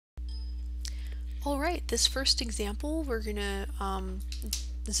All right, this first example,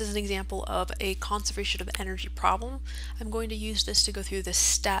 this is an example of a conservation of energy problem. I'm going to use this to go through the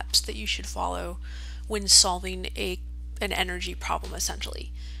steps that you should follow when solving an energy problem,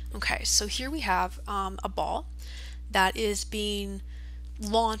 essentially. Okay, so here we have a ball that is being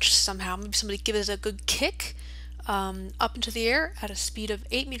launched somehow. Maybe somebody gives it a good kick up into the air at a speed of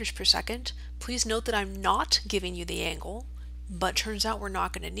 8 meters per second. Please note that I'm not giving you the angle, but turns out we're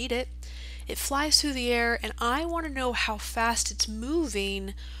not going to need it. It flies through the air, and I want to know how fast it's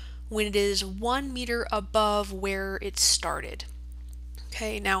moving when it is 1 meter above where it started.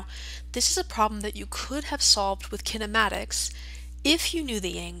 Okay, now this is a problem that you could have solved with kinematics if you knew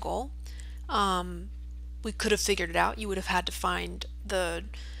the angle. We could have figured it out. You would have had to find the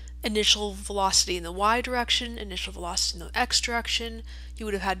initial velocity in the y direction, initial velocity in the x direction. You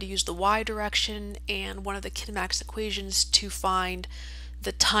would have had to use the y direction and one of the kinematics equations to find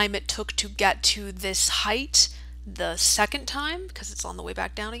the time it took to get to this height the second time, because it's on the way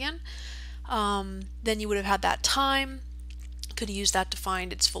back down again. Then you would have had that time. Could use that to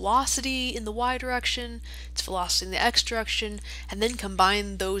find its velocity in the y direction, its velocity in the x direction, and then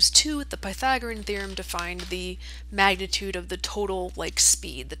combine those two with the Pythagorean theorem to find the magnitude of the total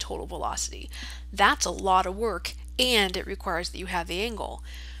speed, the total velocity. That's a lot of work, and it requires that you have the angle.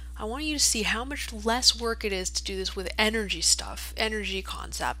 I want you to see how much less work it is to do this with energy stuff, energy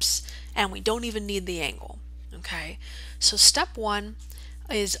concepts, and we don't even need the angle. Okay, so step one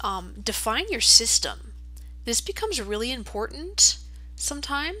is define your system. This becomes really important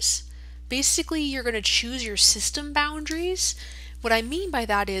sometimes. Basically, you're going to choose your system boundaries. What I mean by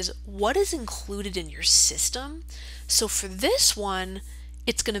that is what is included in your system. So for this one,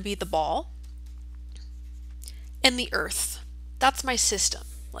 it's going to be the ball and the Earth. That's my system.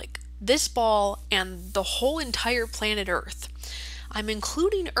 Like this ball and the whole entire planet Earth. I'm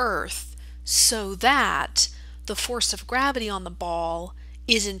including Earth so that the force of gravity on the ball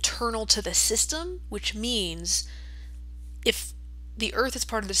is internal to the system, which means if the Earth is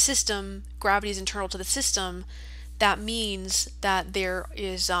part of the system, gravity is internal to the system, that means that there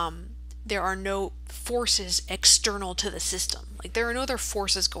are no forces external to the system. Like there are no other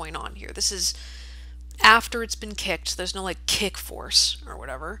forces going on here. This is after it's been kicked. There's no kick force or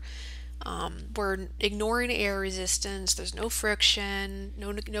whatever. We're ignoring air resistance. There's no friction,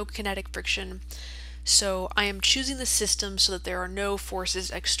 no kinetic friction. So I am choosing the system so that there are no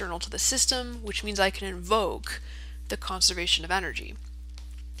forces external to the system, which means I can invoke the conservation of energy.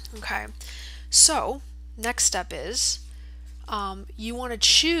 Okay, so next step is you want to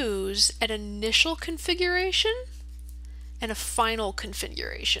choose an initial configuration and a final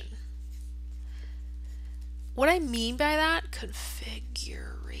configuration. What I mean by that,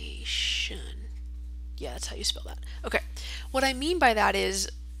 configuration, yeah, that's how you spell that. Okay, what I mean by that is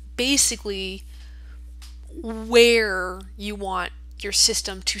basically where you want your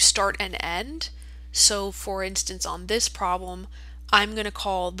system to start and end. So for instance, on this problem, I'm going to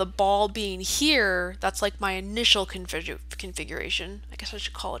call the ball being here, that's like my initial configuration. I guess I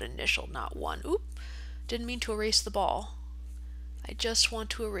should call it initial, not one. Oop, didn't mean to erase the ball. I just want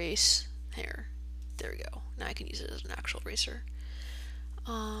to erase here. There we go. Now I can use it as an actual eraser.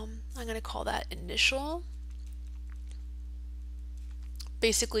 I'm going to call that initial.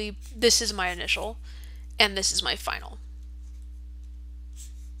 Basically, this is my initial, and this is my final.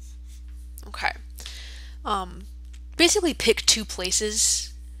 Okay. Basically pick two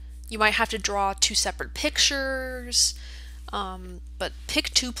places. You might have to draw two separate pictures, but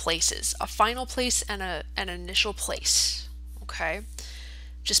pick two places, a final place and an initial place. Okay.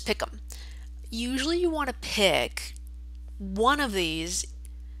 Just pick them. Usually you want to pick one of these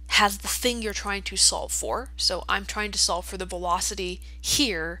has the thing you're trying to solve for. So I'm trying to solve for the velocity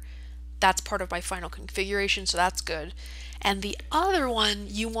here. That's part of my final configuration, so that's good. And the other one,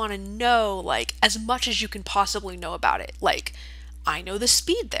 you want to know as much as you can possibly know about it. I know the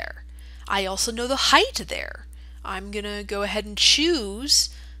speed there. I also know the height there. I'm going to go ahead and choose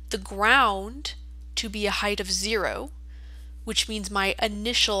the ground to be a height of 0, which means my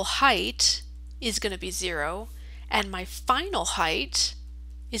initial height is going to be 0, and my final height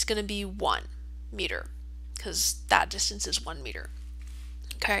is going to be 1 meter, because that distance is 1 meter.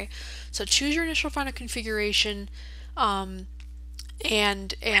 Okay, so choose your initial final configuration, and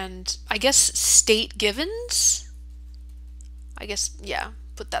I guess state givens. I guess, yeah,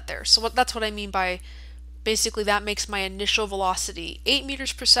 put that there. So that's what I mean by basically that makes my initial velocity 8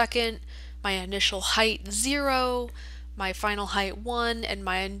 meters per second, my initial height 0, my final height 1, and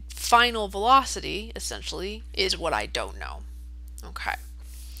my final velocity essentially is what I don't know. Okay.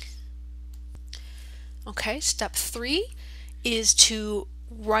 Okay, step 3 is to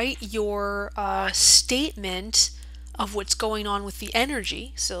write your statement of what's going on with the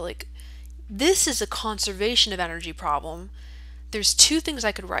energy. So like this is a conservation of energy problem. There's two things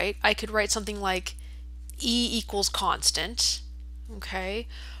I could write. I could write something like E equals constant, okay?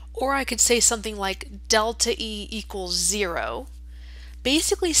 Or I could say something like delta E equals 0.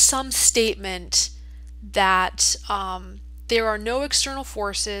 Basically some statement that there are no external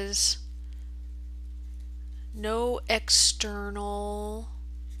forces,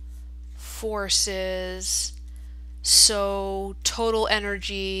 so total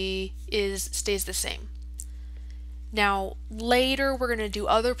energy stays the same. Now later we're going to do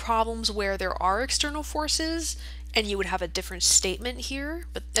other problems where there are external forces and you would have a different statement here,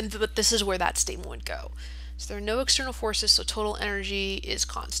 but this is where that statement would go. So there are no external forces, so total energy is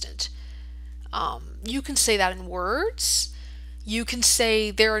constant. You can say that in words. You can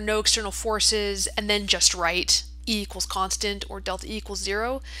say there are no external forces and then just write E equals constant or delta E equals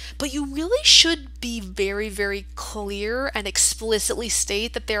 0, but you really should be very, very clear and explicitly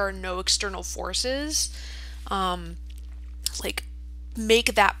state that there are no external forces. Like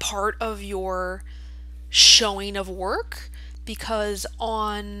make that part of your showing of work, because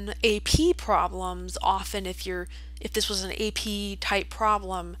on AP problems, often if this was an AP type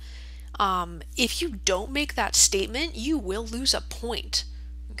problem, if you don't make that statement, you will lose a point.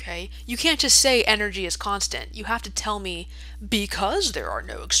 Okay, you can't just say energy is constant. You have to tell me because there are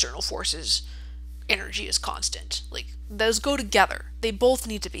no external forces, energy is constant. Like those go together. They both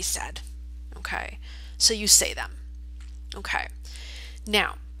need to be said. Okay, so you say them. Okay,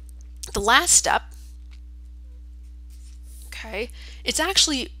 now the last step, okay, it's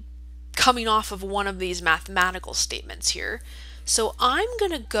actually coming off of one of these mathematical statements here. So I'm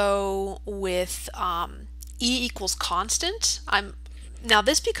going to go with E equals constant. Now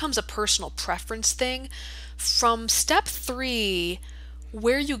this becomes a personal preference thing. From step 3,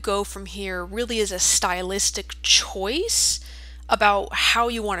 where you go from here really is a stylistic choice about how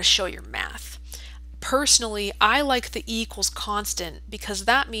you want to show your math. Personally, I like the E equals constant because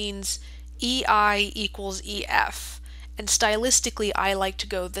that means EI equals EF. And stylistically, I like to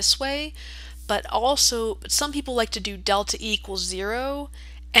go this way, but also some people like to do delta E equals 0,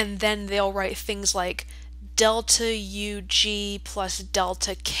 and then they'll write things like delta UG plus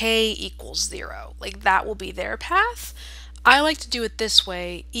delta K equals 0. Like that will be their path. I like to do it this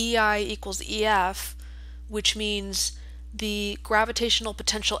way, EI equals EF, which means the gravitational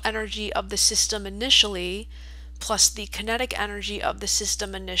potential energy of the system initially plus the kinetic energy of the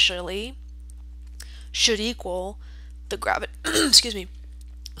system initially should equal the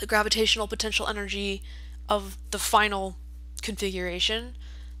the gravitational potential energy of the final configuration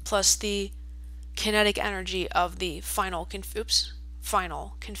plus the kinetic energy of the final configuration.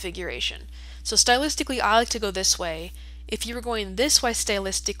 So stylistically, I like to go this way. If you were going this way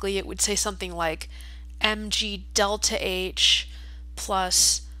stylistically, it would say something like mg delta h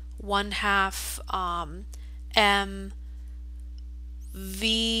plus 1/2 m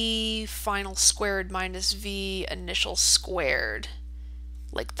v final squared minus v initial squared,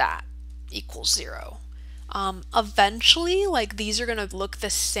 like that, equals 0. Eventually, like these are going to look the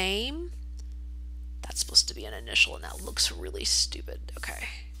same. That's supposed to be an initial and that looks really stupid. Okay.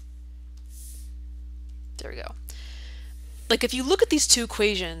 There we go. Like if you look at these two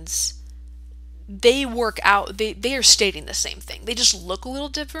equations, they work out, they are stating the same thing. They just look a little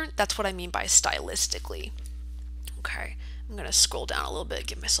different. That's what I mean by stylistically. Okay. I'm going to scroll down a little bit,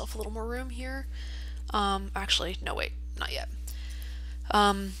 give myself a little more room here. Actually, no, wait, not yet.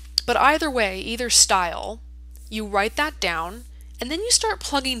 But either way, either style, you write that down and then you start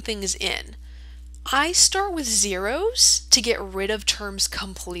plugging things in. I start with zeros to get rid of terms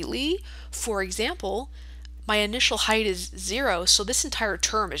completely. For example, my initial height is 0, so this entire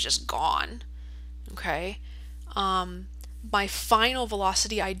term is just gone. Okay. My final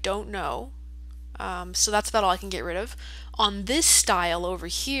velocity I don't know. So that's about all I can get rid of. On this style over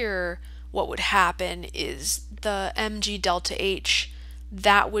here, what would happen is the mg delta h,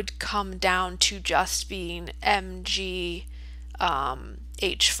 that would come down to just being mg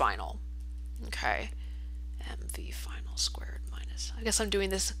h final. Okay, mv final squared minus, I guess I'm doing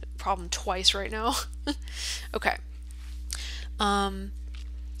this problem twice right now. Okay.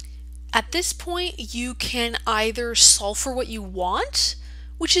 At this point, you can either solve for what you want,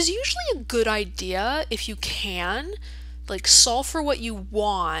 which is usually a good idea if you can, like solve for what you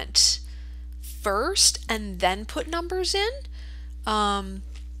want first and then put numbers in,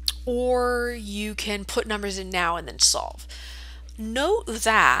 or you can put numbers in now and then solve. Note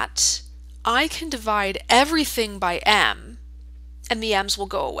that I can divide everything by m and the m's will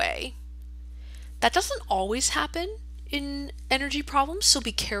go away. That doesn't always happen. in energy problems, so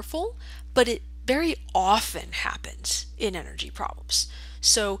be careful, but it very often happens in energy problems.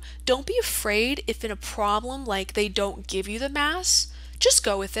 So don't be afraid if in a problem like they don't give you the mass, just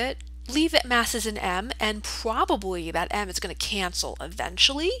go with it. Leave it mass as an m, and probably that m is going to cancel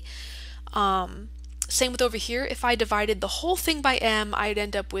eventually. Same with over here. If I divided the whole thing by m, I'd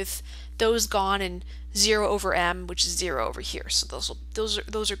end up with those gone and 0 over m, which is 0 over here. So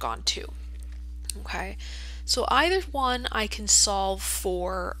those are gone too. Okay, so either one I can solve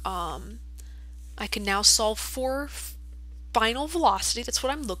for. I can now solve for final velocity. That's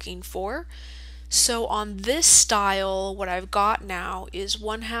what I'm looking for. So on this style, what I've got now is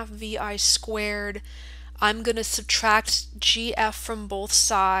 1/2 vi squared. I'm going to subtract gf from both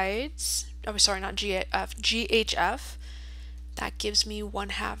sides. Oh, sorry, not gf, ghf. That gives me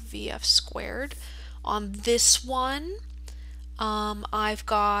 1/2 vf squared. On this one, I've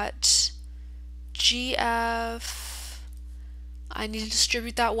got gf. I need to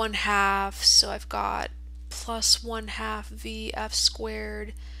distribute that 1/2, so I've got plus 1/2 vf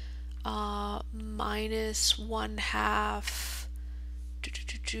squared minus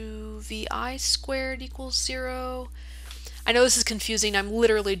 1/2 vi squared equals 0. I know this is confusing. I'm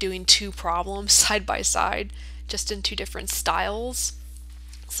literally doing two problems side by side, just in two different styles.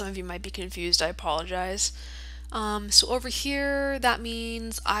 Some of you might be confused. I apologize. So over here, that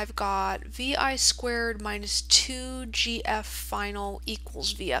means I've got vi squared minus 2gf final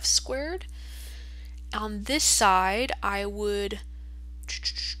equals vf squared. On this side, I'm going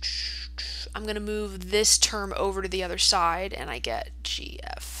to move this term over to the other side, and I get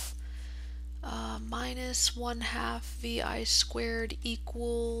gf minus 1/2 vi squared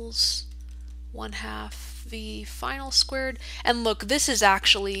equals 1/2 v final squared. And look, this is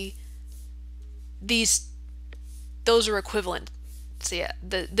actually, those are equivalent. So yeah,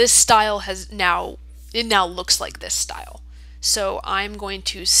 this style now looks like this style. So I'm going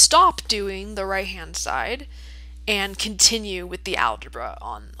to stop doing the right hand side and continue with the algebra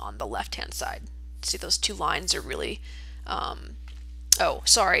on the left hand side. See, those two lines are really, oh,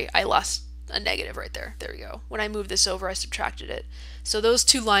 sorry, I lost a negative right there. There we go. When I moved this over, I subtracted it. So those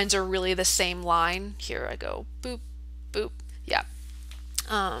two lines are really the same line. Here I go, boop, boop, yeah.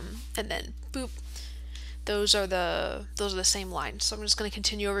 And then boop. Those are the same lines. So I'm just going to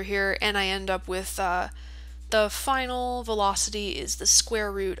continue over here, and I end up with the final velocity is the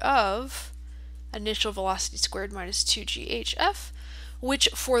square root of initial velocity squared minus 2ghf, which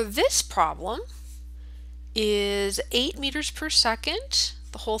for this problem is 8 meters per second,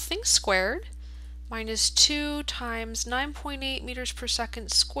 the whole thing squared, minus 2 times 9.8 meters per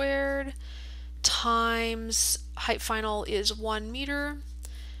second squared times height final is 1 meter.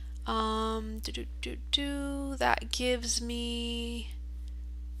 That gives me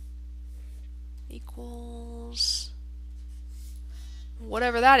equals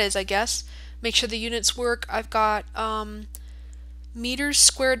whatever that is, I guess. Make sure the units work. I've got meters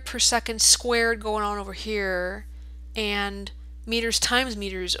squared per second squared going on over here, and meters times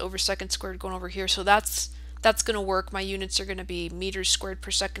meters over second squared going over here. So that's going to work. My units are going to be meters squared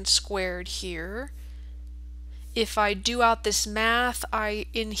per second squared here. If I do out this math,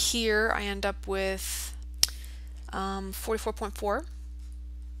 in here I end up with 44.4.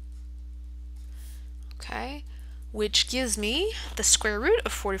 Okay, which gives me the square root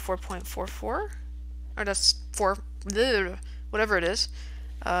of 44.44, or that's 4, whatever it is,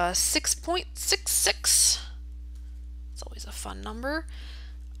 6.66. It's always a fun number.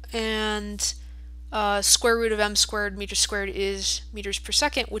 And square root of m squared meters squared is meters per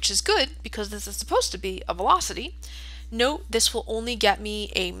second, which is good because this is supposed to be a velocity. Note, this will only get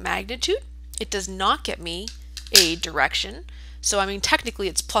me a magnitude. It does not get me a direction. So I mean, technically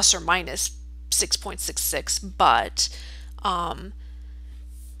it's plus or minus 6.66, but I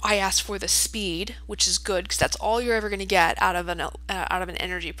asked for the speed, which is good because that's all you're ever going to get out of an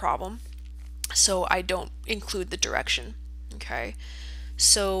energy problem. So I don't include the direction. Okay,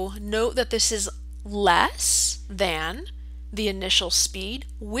 so note that this is less than the initial speed,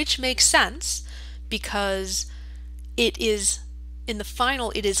 which makes sense because it is, in the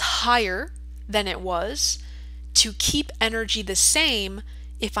final, it is higher than it was. To keep energy the same,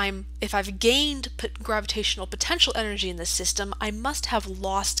 if I've gained gravitational potential energy in the system, I must have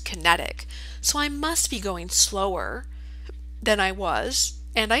lost kinetic. So I must be going slower than I was,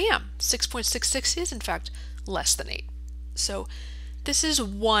 and I am. 6.66 is in fact less than 8. So this is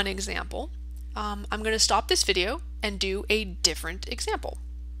one example. I'm going to stop this video and do a different example.